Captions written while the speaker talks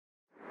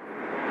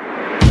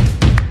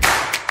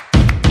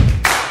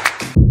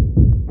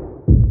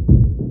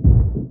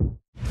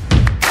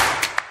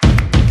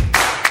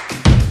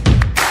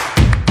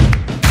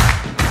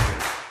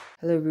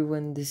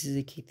this is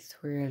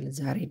EKTUTORIAL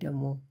ዛሬ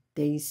ደግሞ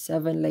day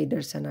 7 ላይ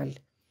ደርሰናል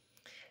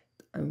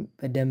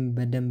በደንብ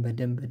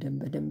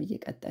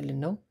እየቀጠልን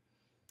ነው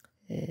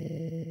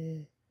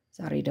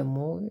ዛሬ ደግሞ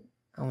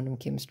አሁንም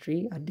ኬሚስትሪ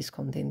አዲስ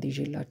ኮንቴንት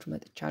ይዤላችሁ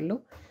መጥቻለሁ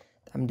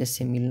በጣም ደስ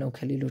የሚል ነው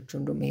ከሌሎቹ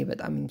እንደውም ይሄ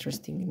በጣም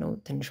ኢንትረስቲንግ ነው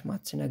ትንሽ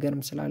ማትስ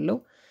ነገርም ስላለው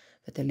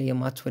በተለይ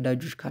የማትስ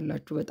ወዳጆች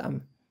ካላችሁ በጣም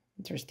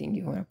ኢንትረስቲንግ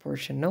የሆነ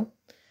ፖርሽን ነው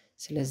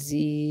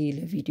ስለዚህ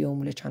ለቪዲዮውም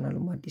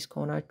ለቻናሉም አዲስ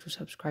ከሆናችሁ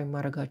ሰብስክራይብ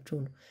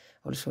ማድረጋችሁን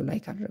also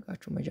like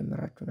አድርጋችሁ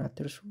መጀመራችሁን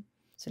አትርሱ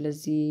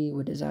ስለዚህ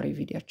ወደ ዛሬ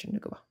ቪዲዮአችን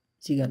እንግባ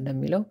እዚህ ጋር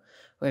እንደሚለው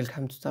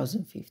welcome to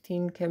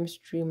 2015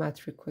 chemistry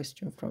matrix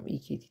question from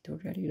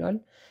EKTUTORIAL ይላል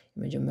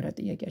የመጀመሪያ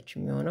ጥያቄያችን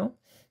የሚሆነው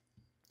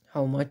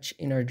how much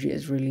energy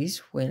is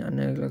released when an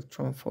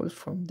electron falls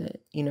from the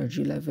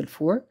energy level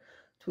 4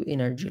 to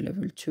energy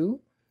level 2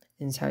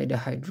 inside a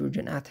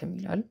hydrogen atom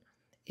ይላል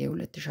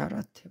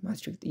የ2004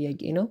 ማትሪክ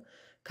ጥያቄ ነው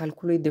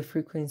calculate the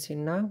frequency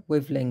እና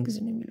wavelength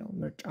ነው የሚለው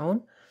ምርጫውን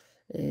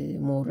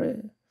more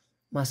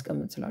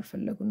ማስቀመጥ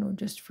ስላልፈለጉ ነው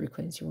just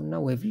frequency እና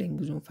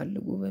wavelength ዙን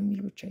ፈልጉ በሚል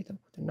ብቻ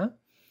የተውኩትና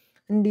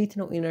እንዴት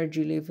ነው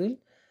energy level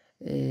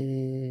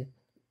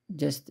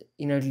just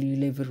energy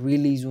level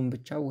releaseውን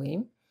ብቻ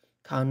ወይም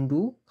ካንዱ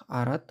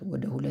ከ4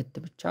 ወደ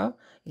 2 ብቻ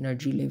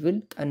energy level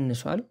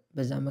ቀንሷል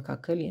በዛ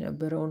መካከል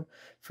የነበረውን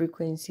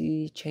frequency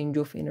change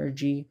of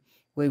energy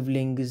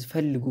wavelength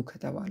ፈልጉ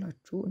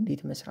ከተባላችሁ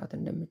እንዴት መስራት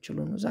እንደምትችሉ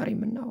ነው ዛሬ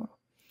የምናወራው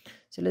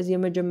ስለዚህ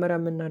የመጀመሪያ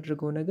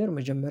የምናደርገው ነገር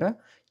መጀመሪያ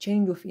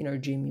change of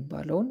energy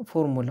የሚባለውን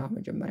ፎርሙላ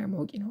መጀመሪያ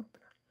ማወቅ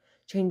ይኖርብናል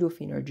change of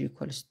energy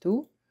equals to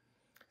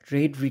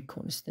rate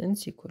constants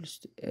equals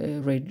to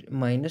rate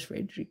minus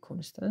rate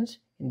constants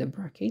in the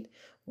bracket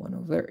 1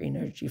 over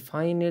energy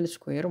final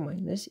square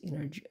minus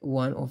energy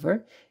 1 over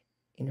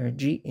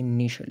energy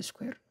initial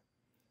square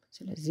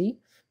ስለዚህ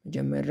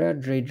መጀመሪያ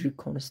rate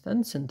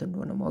constant ስንት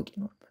እንደሆነ ማወቅ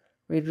ይኖርብናል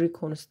rate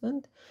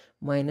constant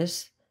minus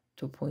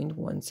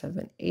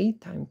 2.178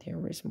 times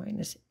 10 raised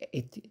minus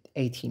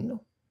 18 ነው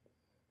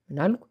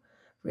ምናልኩ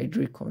rate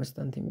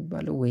constant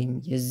የሚባለው ወይም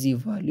የዚህ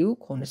ቫልዩ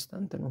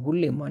ኮንስታንት ነው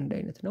ሁሌም አንድ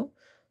አይነት ነው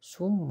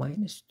ሱም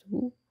minus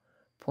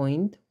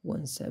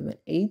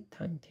 2.178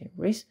 times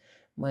 10 raised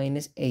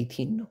minus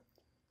 18 ነው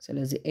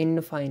ስለዚህ n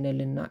final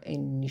እና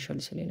n initial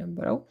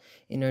ስለነበረው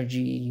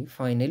energy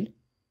final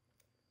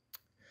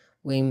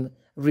ወይም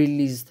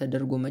ሪሊዝ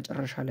ተደርጎ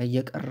መጨረሻ ላይ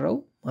የቀረው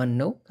ማን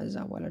ነው ከዛ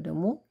በኋላ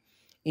ደግሞ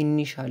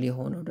ኢኒሻል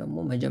የሆነው ደግሞ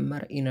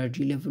መጀመሪያ ኢነርጂ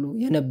ሌቭሉ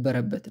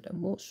የነበረበት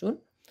ደግሞ እሱን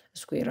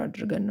ስኩዌር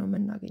አድርገን ነው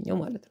የምናገኘው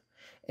ማለት ነው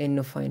n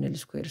ፋይናል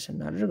ስኩዌር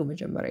ስናደርግ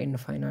መጀመሪያ n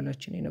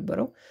ፋይናላችን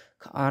የነበረው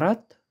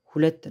ከ4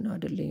 2 ነው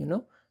አይደለም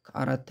ነው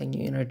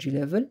ከአራተኛው ኢነርጂ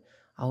ሌቭል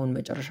አሁን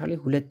መጨረሻ ላይ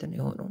 2 ነው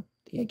የሆነው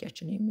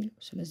ጥያቄያችን የሚለው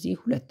ስለዚህ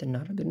 2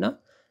 እናደርግና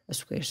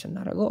ስኩዌር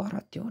ስናደርገው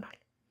 4 ይሆናል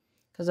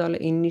ከዛ ላይ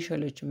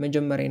ኢኒሻሎች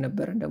መጀመሪያ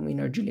የነበረን ደግሞ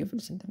ኢነርጂ ሌቭል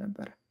ስንት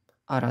ነበር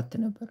 4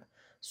 ነበር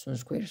እሱን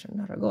ስኩዌር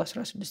ስናደርገው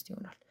 16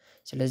 ይሆናል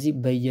ስለዚህ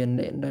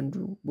በየእንዳንዱ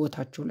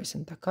ቦታቸው ላይ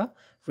ስንተካ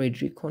ሬድ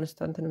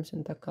ኮንስታንትንም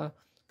ስንተካ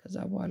ከዛ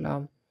በኋላ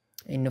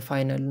n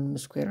ፋይናልም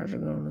ስኩዌር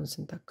አድርገነው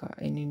ስንተካ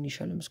n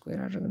ኢኒሻልም ስኩዌር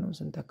አድርገነው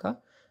ስንተካ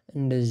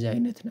እንደዚህ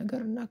አይነት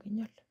ነገር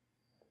እናገኛለን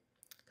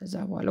ከዛ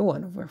በኋላ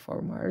 1 over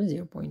 4 ማለት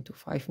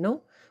 0.25 ነው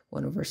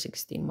 1 over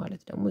 16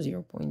 ማለት ደግሞ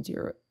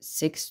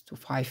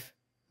 0.625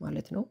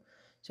 ማለት ነው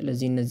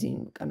ስለዚህ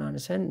እነዚህን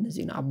ቀናንሰን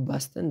እነዚህን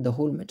አባስተን the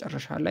whole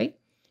መጨረሻ ላይ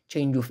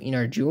change of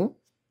energy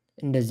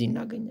እንደዚህ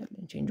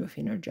እናገኛለን change of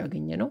energy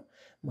ያገኘነው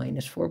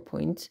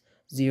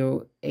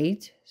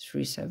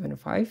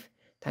 -4.08375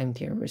 times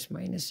 10 raised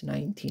minus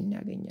 19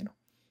 ያገኘነው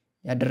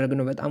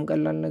ያደረግነው በጣም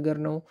ቀላል ነገር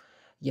ነው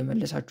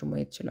የመለሳችሁ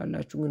ማየት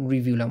ይችላልላችሁ ግን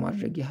ሪቪው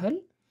ለማድረግ ያህል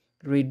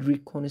rate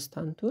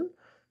ኮንስታንቱን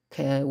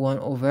ከ1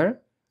 over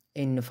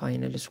n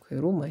final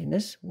square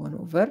minus 1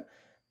 over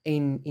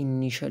n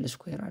initial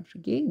square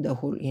አድርጌ the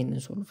whole ይሄንን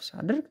ሶልቭ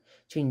ሳደርግ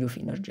change of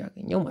energy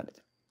ያገኘው ማለት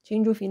ነው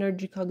change of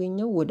energy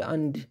ካገኘው ወደ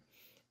አንድ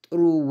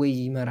ጥሩ ወይ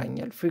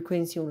ይመራኛል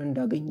ፍሪኩዌንሲውን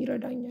እንዳገኝ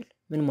ይረዳኛል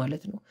ምን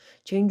ማለት ነው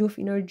change of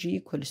energy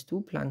equals to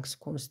Planck's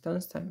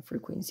constant time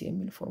frequency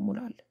የሚል ፎርሙላ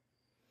አለ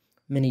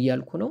ምን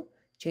ይያልኩ ነው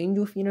change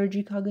of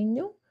energy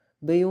ካገኘው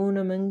በየሆነ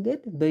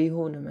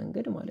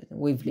መንገድ ማለት ነው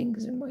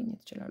wavelength ማግኘት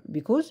ይችላል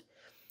because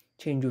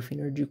change of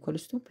energy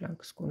equals to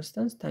Planck's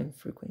constant time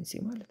frequency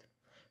ማለት ነው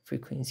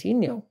ፍሪኩዌንሲን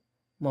ያው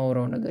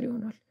ማውራው ነገር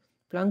ይሆናል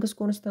Planck's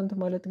constant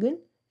ማለት ግን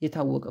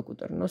የታወቀ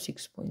ቁጥር ነው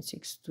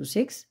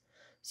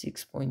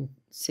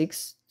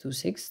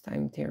 6.626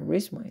 times 10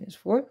 raised minus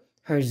 4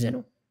 hertz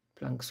ነው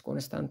Planck's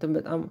constant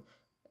በጣም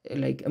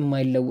like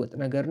የማይለወጥ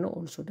ነገር ነው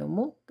also ደግሞ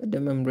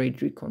ቀደምም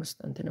rate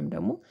constantንም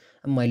ደግሞ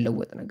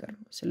የማይለወጥ ነገር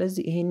ነው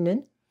ስለዚህ ይሄንን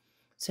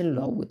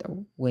ስንለዋውጠው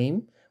ወይም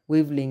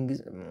wavelength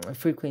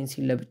frequency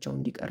ለብቻው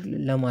እንዲቀር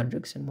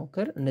ለማድረግ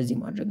ስንሞክር እነዚህ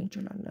ማድረግ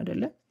እንችላለን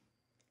አይደለ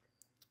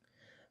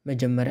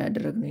መጀመሪያ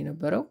ያደረግነው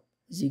የነበረው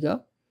እዚህ ጋር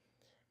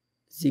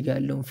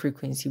ያለውን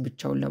frequency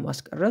ብቻውን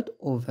ለማስቀረት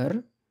over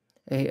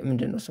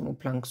ምንድነው ስሙ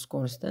Planck's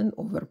constant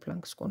over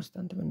Planck's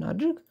constant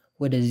ብናደርግ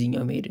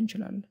ወደዚህኛው መሄድ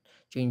እንችላለን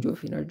change of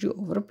energy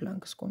over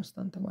Planck's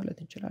constant ማለት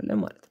እንችላለን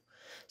ማለት ነው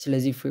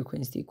ስለዚህ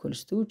frequency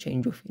equals to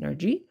change of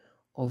energy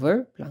over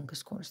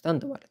Planck's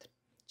constant ማለት ነው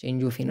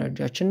change of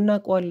energy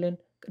እናውቀዋለን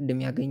ቅድም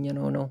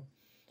ያገኘነው ነው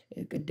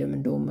ቅድም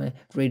እንደውም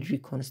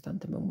ሬድሪክ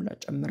ኮንስታንት በሙላ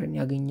ጨምረን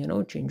ያገኘነው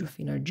change of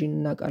energy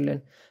እናውቃለን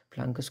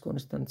ፕላንክስ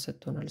ኮንስታንት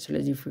ሰጥቶናል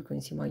ስለዚህ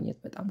ፍሪኩዌንሲ ማግኘት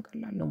በጣም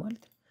ቀላል ነው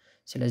ማለት ነው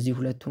ስለዚህ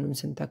ሁለቱንም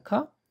ስንተካ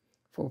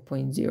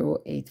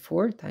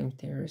 4.084 times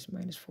 10 raised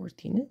minus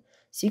 14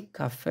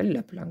 ሲካፈል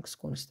ለፕላንክስ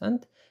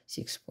ኮንስታንት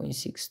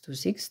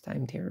 6.626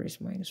 times 10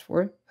 raised minus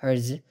 4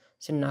 ሄርዝ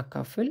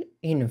ስናካፍል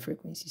ይህንን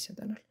ፍሪኩዌንሲ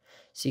ይሰጠናል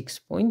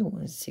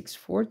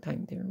 6.164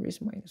 times 10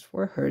 raised minus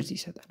 4 ሄርዝ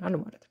ይሰጠናል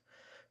ማለት ነው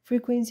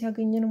ፍሪኩዌንሲ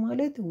ያገኘን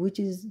ማለት which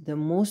is the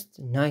most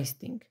nice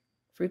thing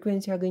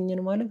ፍሪኩዌንሲ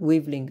ያገኘን ማለት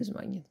wavelength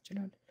ማግኘት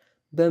እንችላለን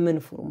በምን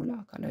ፎርሙላ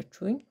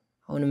ካላችሁኝ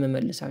አሁን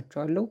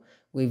መመልሳችኋለሁ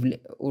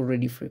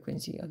already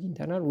frequency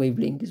አግኝተናል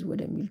wavelength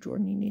ወደሚል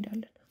ጆርኒ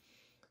እንሄዳለን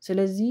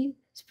ስለዚህ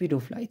speed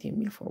of light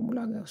የሚል ፎርሙላ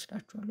ጋር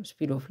ወስዳችኋለሁ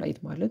speed of light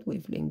ማለት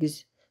wavelength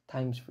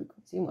times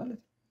frequency ማለት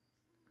ነው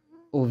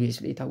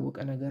obviously የታወቀ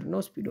ነገር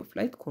ነው speed of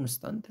light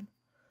constant ነው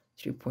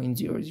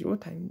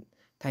 3.00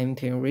 time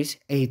 10 raised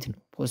 8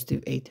 ነው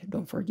positive 8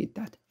 don't forget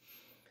that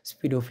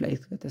speed of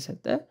light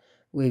ከተሰጠ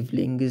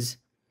wavelength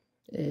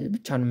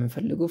ብቻ ነው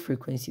የምንፈልገው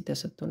ፍሪኩዌንሲ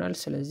ተሰጥቶናል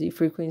ስለዚህ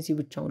ፍሪኩዌንሲ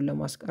ብቻውን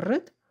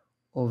ለማስቀረት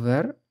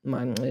ኦቨር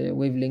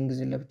wavelength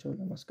ለብቻው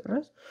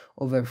ለማስቀረት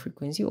ኦቨር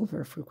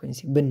ፍሪኩዌንሲ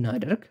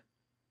ብናደርግ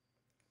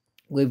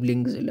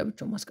wavelength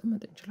ለብቻው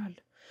ማስቀመጥ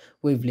እንችላለን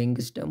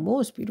wavelength ደግሞ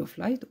speed of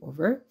light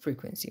over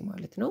frequency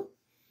ማለት ነው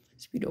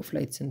speed of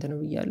light ስንት ነው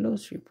ብያለሁ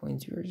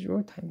 3.00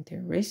 time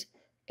 10 raised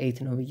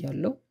 8 ነው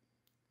ብያለሁ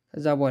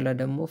ከዛ በኋላ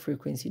ደግሞ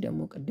ፍሪኩዌንሲ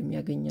ደግሞ ቅድም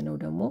ያገኘነው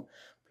ደግሞ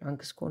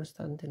ፕላንክስ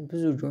ኮንስታንትን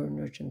ብዙ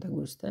ጆርኒዎችን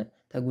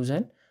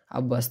ተጉዘን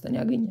አባስተን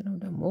ያገኘነው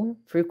ደግሞ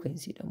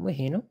ፍሪኩዌንሲ ደግሞ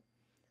ይሄ ነው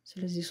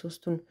ስለዚህ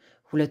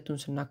ሁለቱን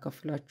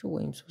ስናካፍላቸው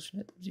ወይም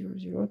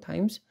 3.00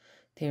 times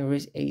 10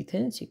 raised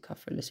 8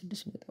 ሲካፈል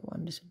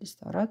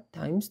 6.164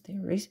 times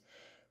 10 raised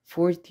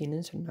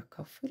 14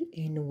 ስናካፍል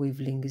ይሄንን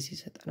wavelength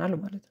ይሰጠናል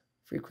ማለት ነው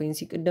ፍሪኩዌንሲ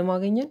ቅድም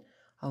አገኘን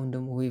አሁን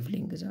ደግሞ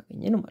wavelength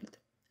አገኘን ማለት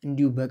ነው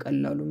እንዲሁ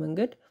በቀላሉ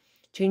መንገድ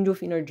change of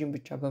energy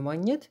ብቻ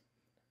በማግኘት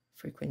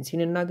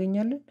ፍሪኩዌንሲን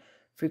እናገኛለን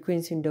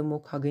ፍሪኩዌንሲን ደግሞ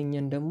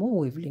ካገኘን ደግሞ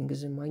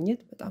wavelength ማግኘት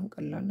በጣም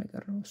ቀላል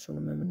ነገር ነው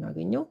እሱንም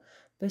የምናገኘው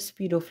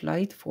በስፒድ ኦፍ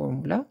ላይት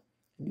ፎርሙላ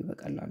እንዲሁ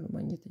በቀላሉ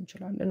ማግኘት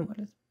እንችላለን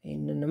ማለት ነው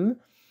ይሄንንም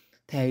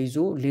ተያይዞ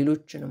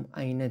ሌሎችንም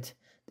አይነት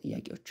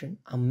ጥያቄዎችን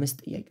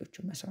 5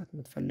 ጥያቄዎችን መስራት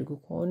የምትፈልጉ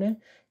ከሆነ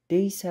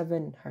day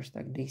 7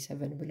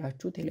 #day7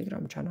 ብላችሁ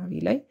ቴሌግራም ቻናሌ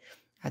ላይ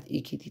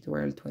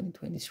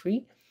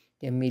 @EKTUTORIAL2023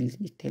 የሚል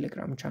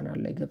ቴሌግራም ቻናል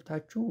ላይ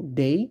ገብታችሁ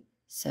day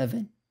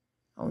 7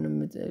 አሁንም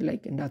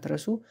ላይክ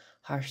እንዳትረሱ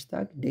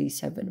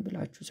 #day7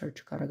 ብላችሁ ሰርች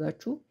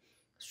ካረጋችሁ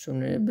እሱን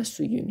በሱ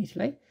ዩኒት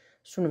ላይ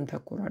እሱንም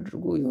ተኮር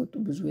አድርጎ የወጡ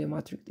ብዙ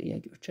የማትሪክ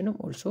ጥያቄዎችንም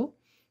also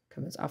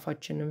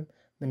ከመጻፋችንም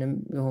ምንም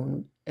የሆኑ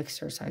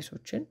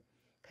ኤክሰርሳይሶችን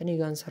ከኔ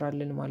ጋር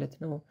እንሰራለን ማለት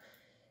ነው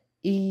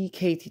EK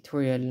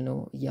ቱቶሪያል ነው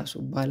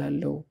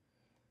እያሱባላለው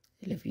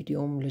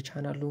ለቪዲዮም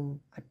ለቻናሉም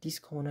አዲስ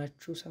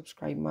ከሆናችሁ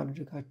ሰብስክራይብ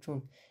ማድረጋችሁን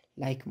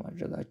ላይክ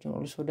ማድረጋችሁን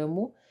also ደግሞ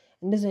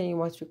እንደዚህ አይነት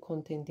ማትሪክ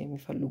ኮንቴንት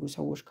የሚፈልጉ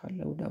ሰዎች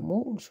ካለው ደግሞ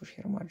also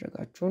ሼር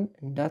ማድረጋችሁን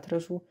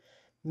እንዳትረሱ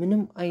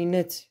ምንም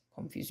አይነት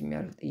ኮንፊውዝ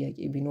የሚያደርግ ጥያቄ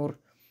ቢኖር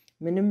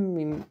ምንም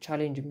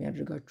ቻሌንጅ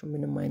የሚያደርጋችሁ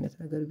ምንም አይነት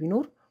ነገር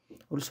ቢኖር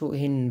also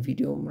ይሄን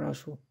ቪዲዮም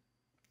ራሱ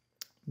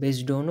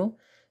ቤዝድ ሆኖ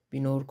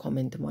ቢኖር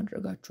ኮሜንት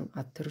ማድረጋችሁን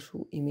አትርሱ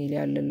ኢሜል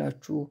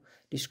ያለላችሁ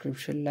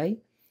ዲስክሪፕሽን ላይ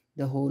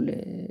the whole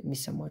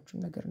የሚሰማችሁ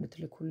ነገር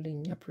እንድትልኩልኝ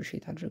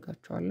አፕሪሺየት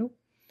አድርጋችኋለሁ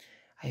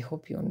I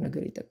hope የሆነ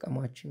ነገር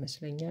ይጠቀማችሁ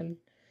ይመስለኛል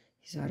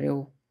የዛሬው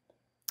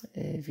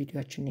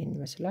ቪዲዮአችን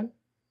ይመስላል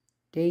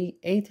day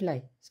 8 ላይ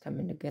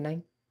እስከምንገናኝ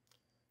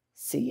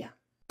see ya